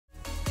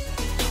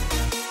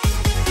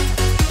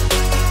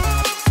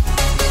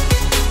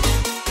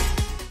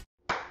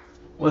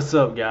What's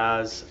up,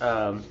 guys?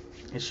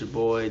 It's your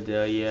boy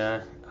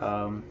Delia.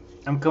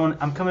 I'm coming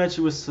at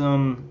you with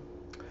some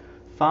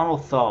final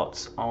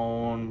thoughts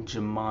on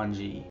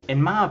Jumanji. In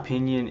my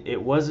opinion,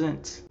 it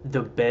wasn't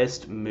the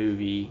best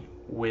movie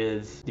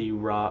with the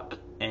Rock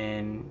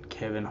and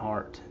Kevin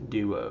Hart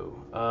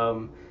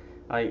duo.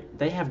 Like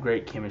they have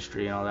great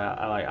chemistry and all that.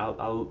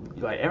 I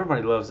like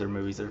everybody loves their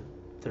movies. They're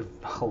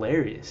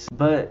hilarious.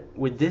 But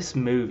with this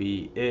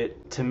movie,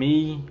 it to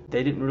me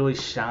they didn't really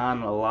shine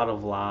a lot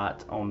of light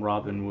on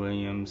Robin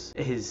Williams,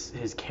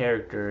 his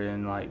character,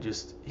 and like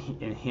just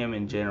in him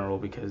in general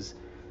because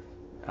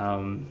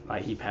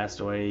like he passed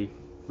away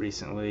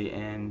recently,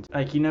 and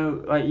like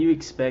like you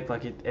expect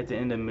like at the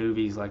end of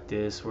movies like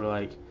this where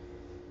like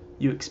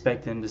you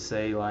expect them to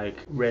say like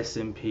rest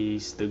in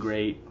peace the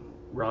great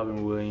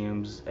Robin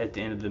Williams at the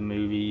end of the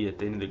movie, at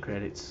the end of the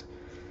credits.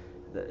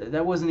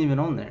 That wasn't even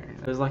on there.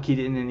 It was like he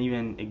didn't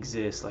even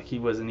exist. Like he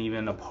wasn't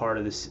even a part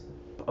of this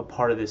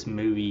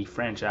movie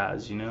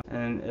franchise,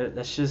 And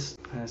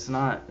it's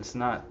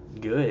not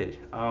good.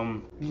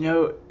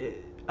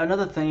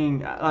 Another thing,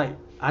 like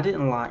I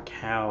didn't like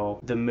how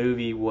the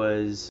movie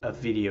was a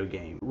video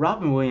game.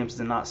 Robin Williams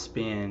did not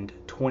spend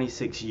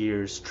 26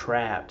 years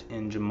trapped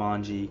in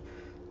Jumanji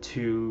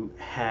to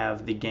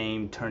have the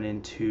game turn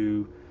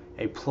into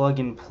a plug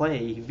and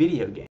play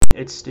video game.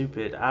 It's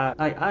stupid.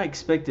 I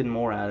expected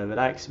more out of it.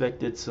 I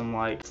expected some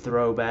like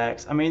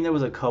throwbacks. I mean, there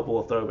was a couple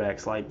of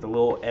throwbacks, like the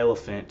little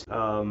elephant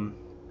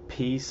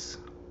piece.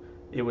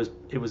 It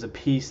was a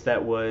piece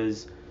that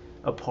was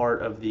a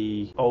part of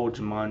the old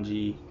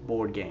Jumanji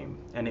board game,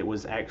 and it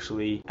was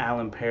actually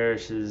Alan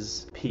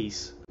Parrish's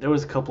piece. There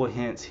was a couple of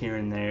hints here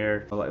and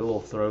there, like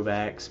little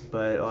throwbacks,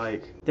 but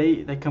like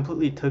they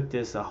completely took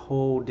this a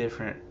whole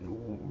different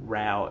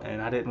route,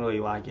 and I didn't really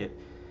like it.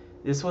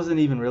 This wasn't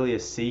even really a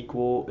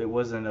sequel. It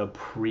wasn't a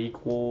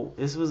prequel.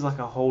 This was like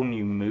a whole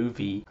new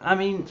movie. I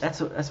mean,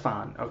 that's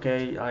fine,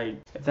 okay?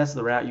 Like, if that's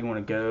the route you want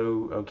to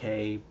go,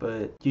 okay.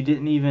 But you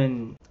didn't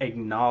even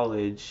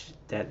acknowledge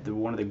that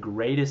one of the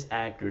greatest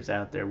actors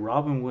out there,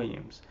 Robin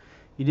Williams,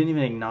 you didn't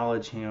even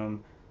acknowledge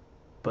him,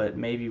 but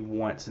maybe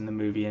once in the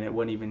movie, and it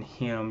wasn't even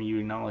him. You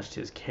acknowledged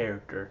his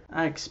character.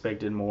 I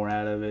expected more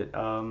out of it.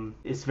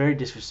 It's very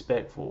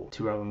disrespectful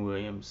to Robin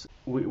Williams.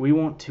 We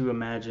want to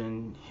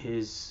imagine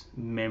his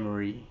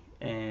memory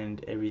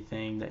and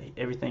everything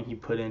he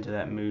put into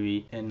that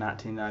movie in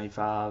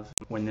 1995.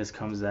 When this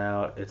comes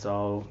out, it's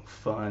all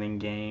fun and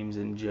games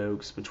and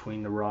jokes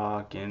between The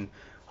Rock and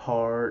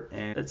Hart,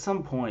 and at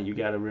some point you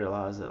got to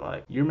realize that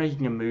like you're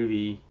making a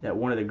movie that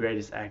one of the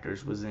greatest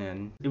actors was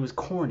in. It was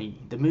corny.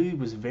 The movie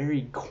was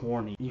very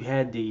corny. You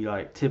had the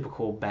like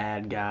typical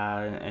bad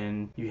guy,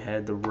 and you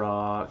had The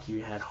Rock,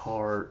 you had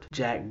Hart,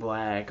 Jack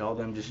Black, all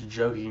them just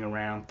joking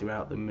around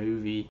throughout the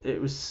movie.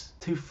 It was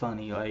too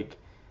funny. Like,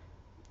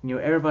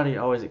 everybody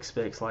always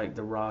expects like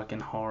The Rock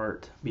and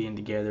Hart being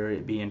together,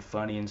 it being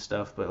funny and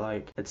stuff, but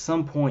like at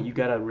some point you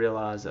gotta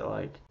realize that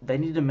like they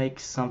need to make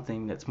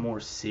something that's more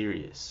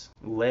serious,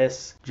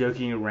 less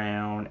joking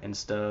around and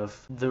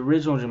stuff. The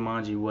original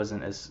Jumanji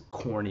wasn't as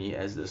corny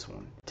as this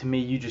one. To me,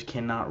 you just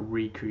cannot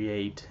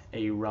recreate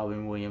a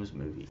Robin Williams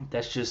movie.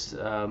 That's just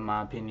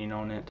my opinion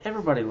on it.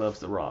 Everybody loves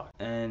The Rock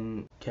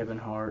and Kevin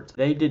Hart.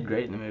 They did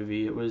great in the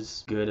movie. It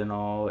was good and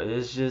all. It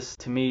was just,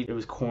 to me, it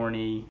was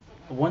corny.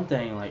 One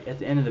thing, like at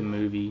the end of the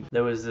movie,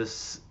 there was the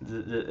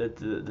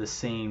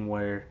scene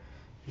where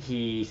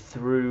they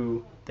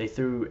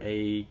threw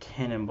a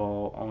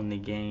cannonball on the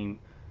game,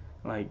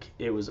 like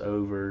it was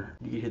over.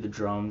 You could hear the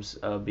drums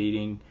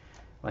beating,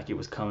 like it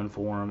was coming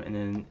for them,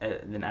 and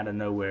then out of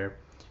nowhere,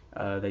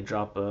 they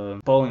drop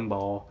a bowling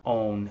ball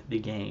on the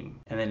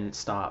game, and then it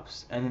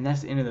stops, and then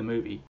that's the end of the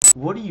movie.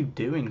 What are you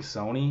doing,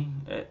 Sony?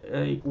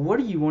 What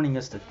are you wanting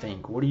us to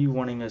think? What are you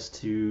wanting us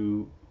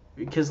to?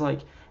 Because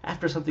like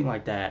after something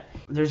like that,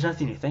 there's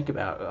nothing to think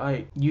about.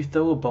 Like you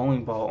throw a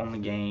bowling ball on the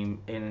game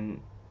and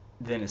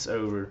then it's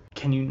over.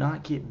 Can you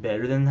not get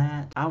better than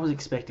that? I was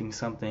expecting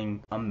something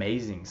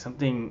amazing,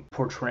 something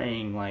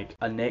portraying like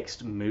a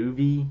next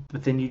movie,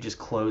 but then you just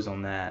close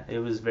on that. It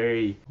was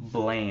very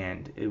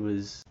bland. It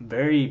was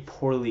very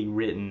poorly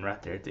written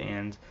right there at the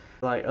end.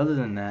 Like other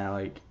than that,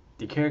 like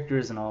the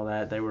characters and all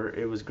that,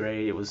 it was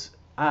great.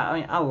 I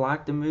mean, I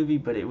liked the movie,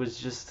 but it was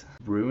just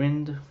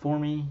ruined for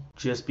me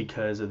just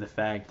because of the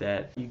fact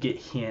that you get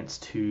hints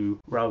to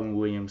Robin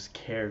Williams'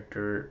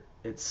 character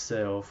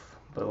itself,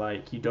 but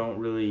like you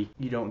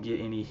don't get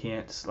any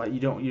hints. Like you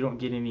don't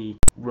get any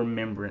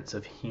remembrance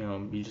of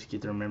him. You just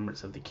get the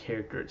remembrance of the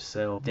character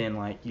itself. Then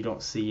like you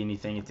don't see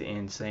anything at the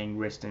end saying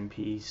rest in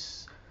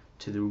peace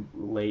to the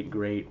late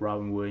great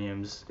Robin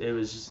Williams. It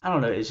was just, I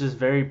don't know, it's just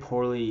very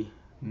poorly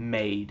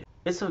made.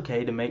 It's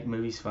okay to make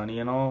movies funny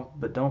and all,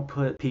 but don't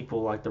put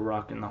people like The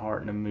Rock and the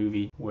Hart in a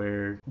movie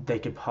where they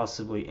could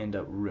possibly end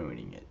up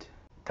ruining it.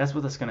 That's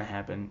what's going to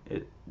happen.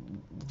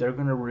 They're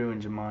going to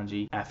ruin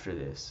Jumanji after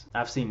this.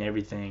 I've seen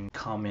everything,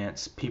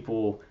 comments,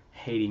 people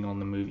hating on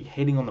the movie,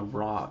 hating on The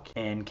Rock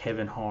and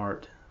Kevin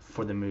Hart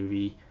for the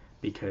movie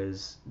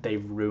because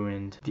they've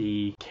ruined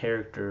the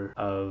character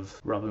of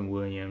Robin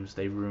Williams.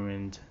 They've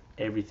ruined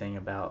everything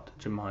about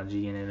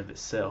Jumanji in and of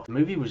itself. The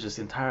movie was just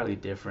entirely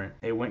different.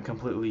 It went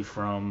completely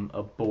from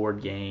a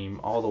board game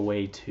all the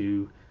way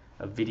to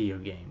a video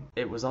game.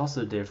 It was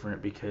also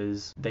different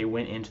because they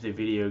went into the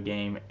video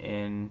game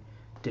in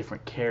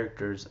different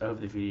characters of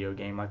the video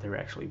game, like they were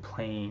actually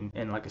playing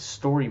in like a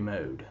story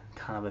mode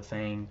kind of a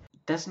thing.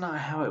 That's not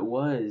how it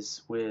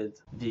was with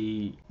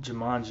the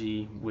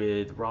Jumanji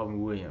with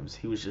Robin Williams.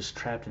 He was just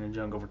trapped in the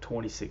jungle for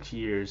 26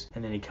 years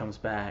and then he comes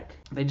back.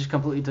 They just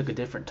completely took a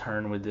different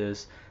turn with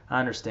this. I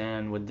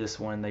understand with this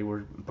one they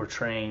were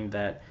portraying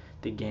that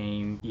the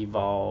game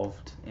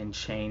evolved and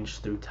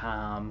changed through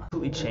time,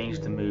 completely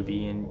changed the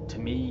movie, and to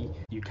me,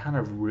 you kind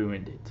of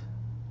ruined it.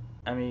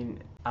 I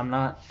mean, I'm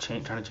not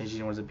trying to change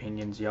anyone's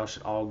opinions. Y'all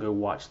should all go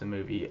watch the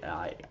movie.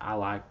 I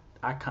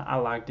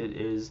liked it.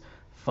 It is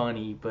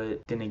funny,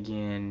 but then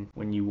again,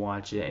 when you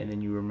watch it and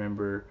then you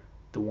remember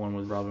the one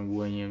with Robin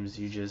Williams,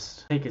 you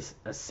just take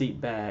a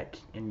seat back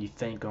and you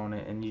think on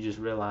it and you just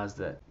realize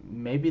that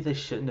maybe they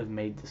shouldn't have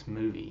made this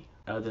movie.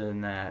 Other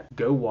than that,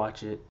 go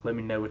watch it. Let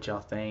me know what y'all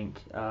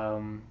think.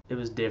 It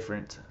was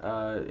different.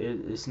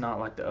 It's not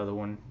like the other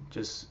one.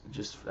 Just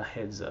a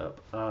heads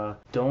up.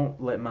 Don't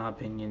let my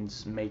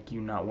opinions make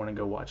you not want to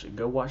go watch it.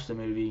 Go watch the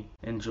movie.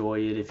 Enjoy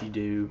it if you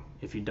do.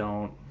 If you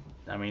don't,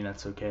 I mean,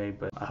 that's okay.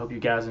 But I hope you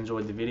guys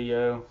enjoyed the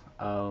video.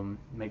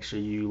 Make sure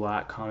you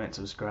like, comment,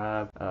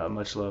 subscribe.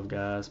 Much love,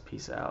 guys.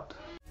 Peace out.